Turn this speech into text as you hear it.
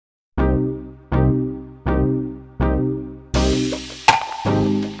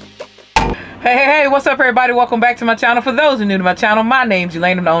Hey, what's up everybody? Welcome back to my channel. For those who are new to my channel, my name's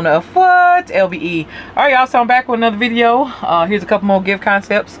Elaine. I'm the owner of what? LBE. Alright y'all, so I'm back with another video. Here's a couple more gift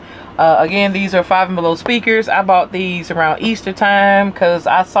concepts. Again, these are 5 and below speakers. I bought these around Easter time because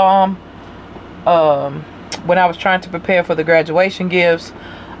I saw them when I was trying to prepare for the graduation gifts.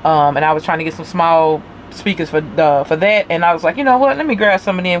 And I was trying to get some small speakers for that, and I was like, you know what, let me grab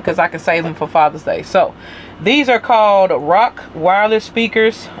some of them because I can save them for Father's Day. So these are called rock wireless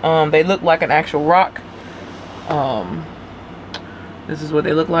speakers. They look like an actual rock. This is what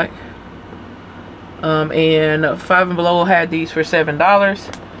they look like. And 5 and below had these for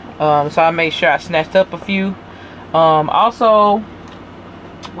 $7. So I made sure I snatched up a few. Also,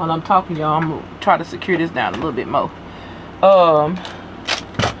 while I'm talking y'all, I'm gonna try to secure this down a little bit more.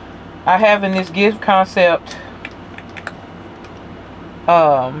 I have in this gift concept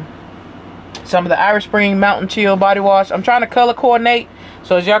some of the Irish Spring Mountain Chill body wash. I'm trying to color coordinate,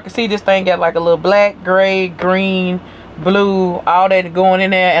 so as y'all can see, this thing got like a little black, gray, green, blue, all that going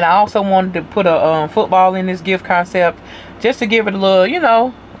in there. And I also wanted to put a football in this gift concept just to give it a little, you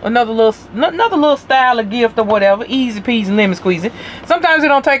know, another little style of gift or whatever. Easy peasy lemon squeezy. Sometimes it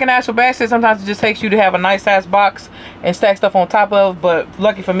don't take an actual basket. Sometimes it just takes you to have a nice size box and stack stuff on top of. But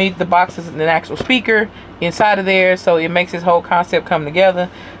lucky for me, the box is an actual speaker inside of there, so it makes this whole concept come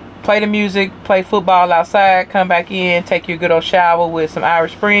together. Play the music, play football outside, come back in, take your good old shower with some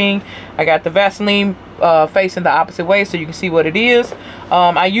Irish Spring. I got the Vaseline facing the opposite way so you can see what it is.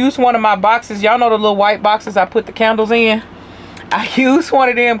 I used one of my boxes. Y'all know the little white boxes I put the candles in? I used one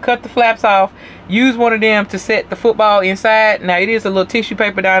of them, cut the flaps off, used one of them to set the football inside. Now it is a little tissue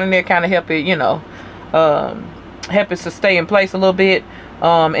paper down in there, kind of help it, you know, help it to stay in place a little bit.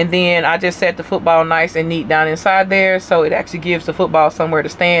 And then I just set the football nice and neat down inside there, so it actually gives the football somewhere to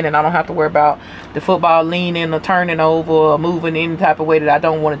stand, and I don't have to worry about the football leaning or turning over or moving any type of way that I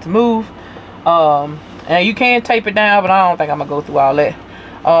don't want it to move. And you can tape it down, but I don't think I'm gonna go through all that.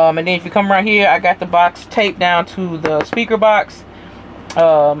 And then if you come right here, I got the box taped down to the speaker box.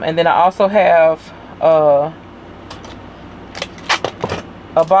 And then I also have a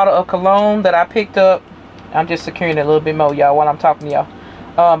bottle of cologne that I picked up. I'm just securing it a little bit more, y'all, while I'm talking to y'all.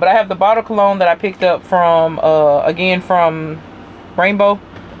 But I have the bottle of cologne that I picked up from, again, from Rainbow.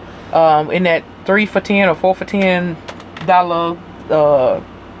 In that 3 for $10 or 4 for $10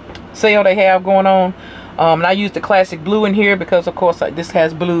 sale they have going on. And I used the classic blue in here because, of course, this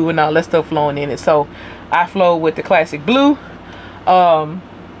has blue and all that stuff flowing in it. So I flow with the classic blue.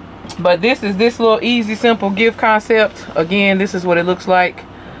 But this is this little easy, simple gift concept. Again, this is what it looks like.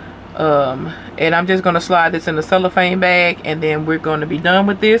 And I'm just going to slide this in the cellophane bag, and then we're going to be done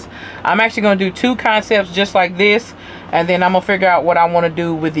with this. I'm actually going to do 2 concepts just like this, and then I'm going to figure out what I want to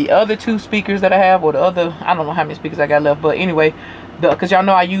do with the other 2 speakers that I have, or the other, I don't know how many speakers I got left, but anyway, because y'all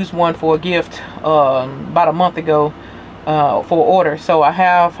know I used one for a gift about a month ago for order. So I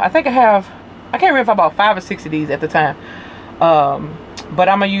think I can't remember if I bought 5 or 6 of these at the time. But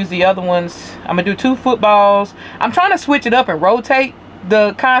I'm gonna use the other ones. I'm gonna do 2 footballs. I'm trying to switch it up and rotate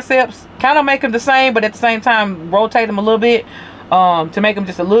the concepts, kind of make them the same, but at the same time rotate them a little bit to make them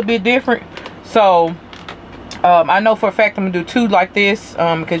just a little bit different. So I know for a fact I'm gonna do 2 like this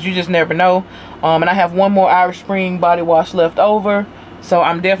because you just never know. And I have 1 more Irish Spring body wash left over, so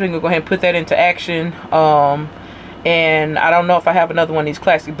I'm definitely gonna go ahead and put that into action. And I don't know if I have another one of these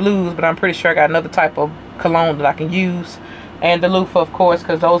classic blues, but I'm pretty sure I got another type of cologne that I can use, and the loofah, of course,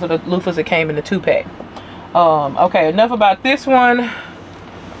 because those are the loofahs that came in the 2-pack. Okay, enough about this one.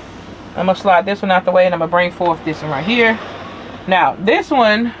 I'm gonna slide this one out the way, and I'm gonna bring forth this one right here. Now this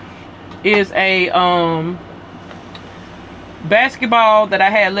one is a basketball that I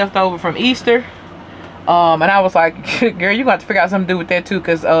had left over from Easter. And I was like, girl, you got to figure out something to do with that too,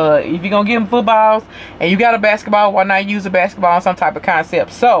 because if you're gonna give them footballs and you got a basketball, why not use a basketball on some type of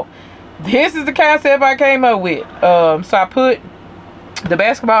concept? So this is the concept I came up with. So I put the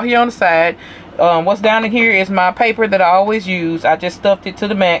basketball here on the side. What's down in here is my paper that I always use. I just stuffed it to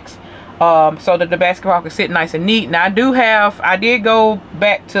the max so that the basketball can sit nice and neat. Now I did go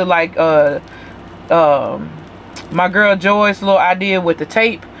back to like my girl Joy's little idea with the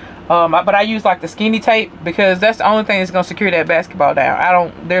tape. But I use like the skinny tape because that's the only thing that's gonna secure that basketball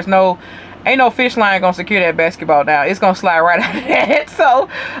down. Ain't no fish line gonna secure that basketball down. It's gonna slide right out of that. So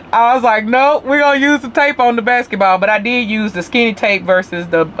I was like, nope, we're gonna use the tape on the basketball. But I did use the skinny tape versus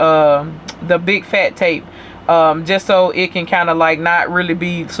the big fat tape, just so it can kind of like not really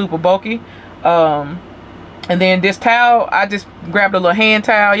be super bulky. And then this towel, I just grabbed a little hand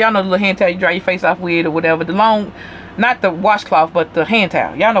towel. Y'all know the little hand towel you dry your face off with or whatever. The long, not the washcloth, but the hand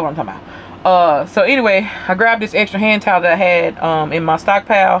towel. Y'all know what I'm talking about. So anyway, I grabbed this extra hand towel that I had in my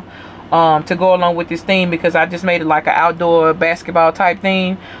stockpile. to go along with this theme, because I just made it like an outdoor basketball type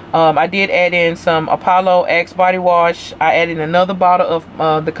theme. I did add in some Apollo X body wash. I added another bottle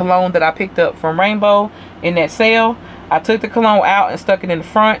of the cologne that I picked up from Rainbow in that sale. I took the cologne out and stuck it in the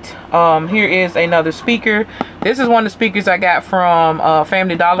front. Here is another speaker. This is one of the speakers I got from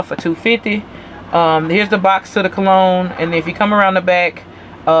Family Dollar for $2.50. Here's the box to the cologne, and if you come around the back,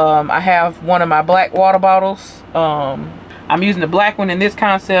 I have one of my black water bottles. I'm using the black one in this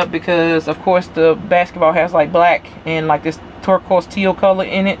concept because, of course, the basketball has like black and like this turquoise teal color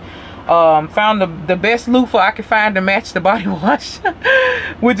in it. Found the best loofah I could find to match the body wash,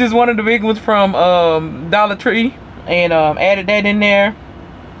 which is one of the big ones from Dollar Tree, and added that in there.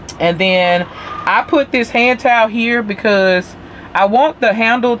 And then I put this hand towel here because I want the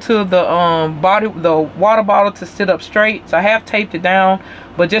handle to the water bottle to sit up straight. So I have taped it down,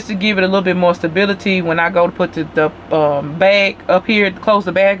 but just to give it a little bit more stability when I go to put the bag up here, close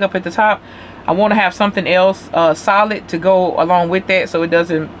the bag up at the top, I want to have something else solid to go along with that, so it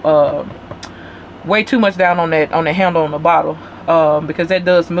doesn't weigh too much down on the handle on the bottle, because that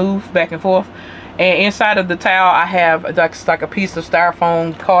does move back and forth. And inside of the towel, I have like a piece of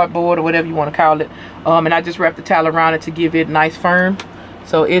styrofoam, cardboard, or whatever you want to call it. And I just wrap the towel around it to give it nice firm.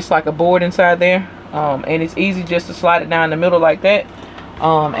 So it's like a board inside there. And it's easy just to slide it down the middle like that.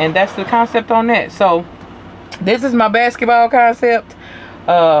 And that's the concept on that. So this is my basketball concept.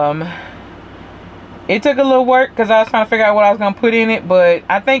 It took a little work because I was trying to figure out what I was going to put in it, but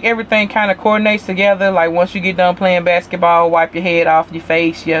I think everything kind of coordinates together. Like once you get done playing basketball, wipe your head off, your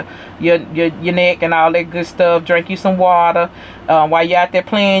face, your neck, and all that good stuff. Drink you some water. While you're out there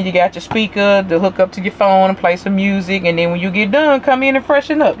playing, you got your speaker to hook up to your phone and play some music. And then when you get done, come in and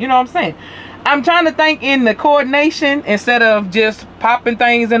freshen up. You know what I'm saying? I'm trying to think in the coordination instead of just popping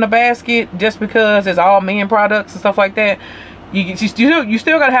things in a basket just because it's all men products and stuff like that. You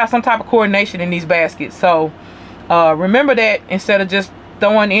still got to have some type of coordination in these baskets. So remember that instead of just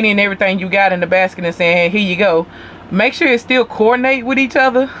throwing any and everything you got in the basket and saying, hey, here you go. Make sure it still coordinate with each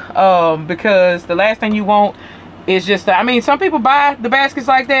other, because the last thing you want is just, I mean, some people buy the baskets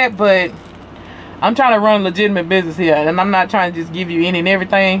like that, but I'm trying to run legitimate business here, and I'm not trying to just give you any and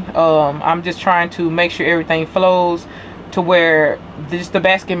everything. I'm just trying to make sure everything flows to where the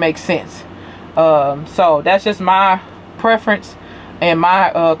basket makes sense. So that's just my preference and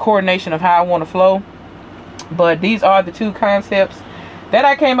my coordination of how I want to flow. But these are the two concepts that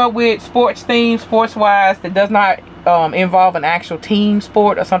I came up with, sports theme, sports wise, that does not involve an actual team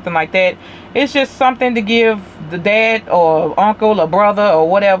sport or something like that. It's just something to give the dad or uncle or brother or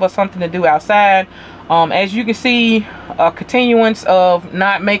whatever something to do outside. As you can see, a continuance of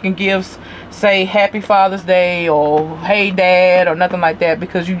not making gifts say Happy Father's Day or Hey Dad or nothing like that,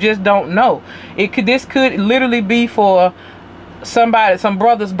 because you just don't know. This could literally be for some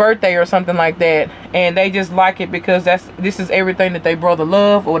brother's birthday or something like that, and they just like it because this is everything that they brother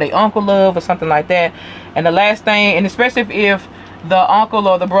love or they uncle love or something like that. And the last thing, and especially if the uncle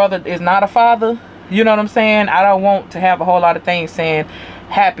or the brother is not a father, you know what I'm saying, I don't want to have a whole lot of things saying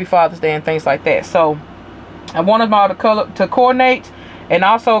Happy Father's Day and things like that. So I want them all to coordinate, and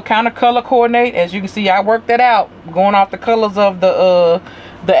also kind of color coordinate. As you can see, I worked that out going off the colors of the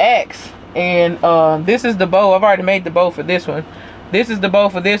X. And this is the bow. I've already made the bow for this one. This is the bow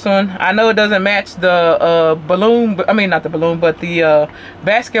for this one. I know it doesn't match the balloon, but I mean not the balloon, but the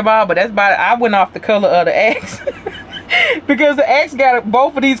basketball, but that's about it. I went off the color of the X because the X got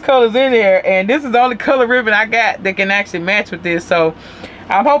both of these colors in there, and this is the only color ribbon I got that can actually match with this. So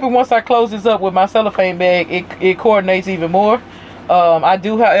I'm hoping once I close this up with my cellophane bag, it coordinates even more. I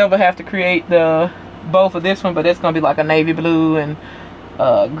do, however, have to create the bow for this one, but it's gonna be like a navy blue and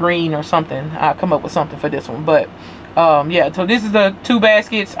green or something. I'll come up with something for this one. But yeah, so this is the two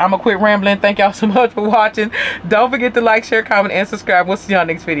baskets. I'm gonna quit rambling. Thank y'all so much for watching. Don't forget to like, share, comment, and subscribe. We'll see y'all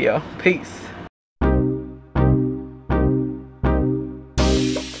next video. Peace.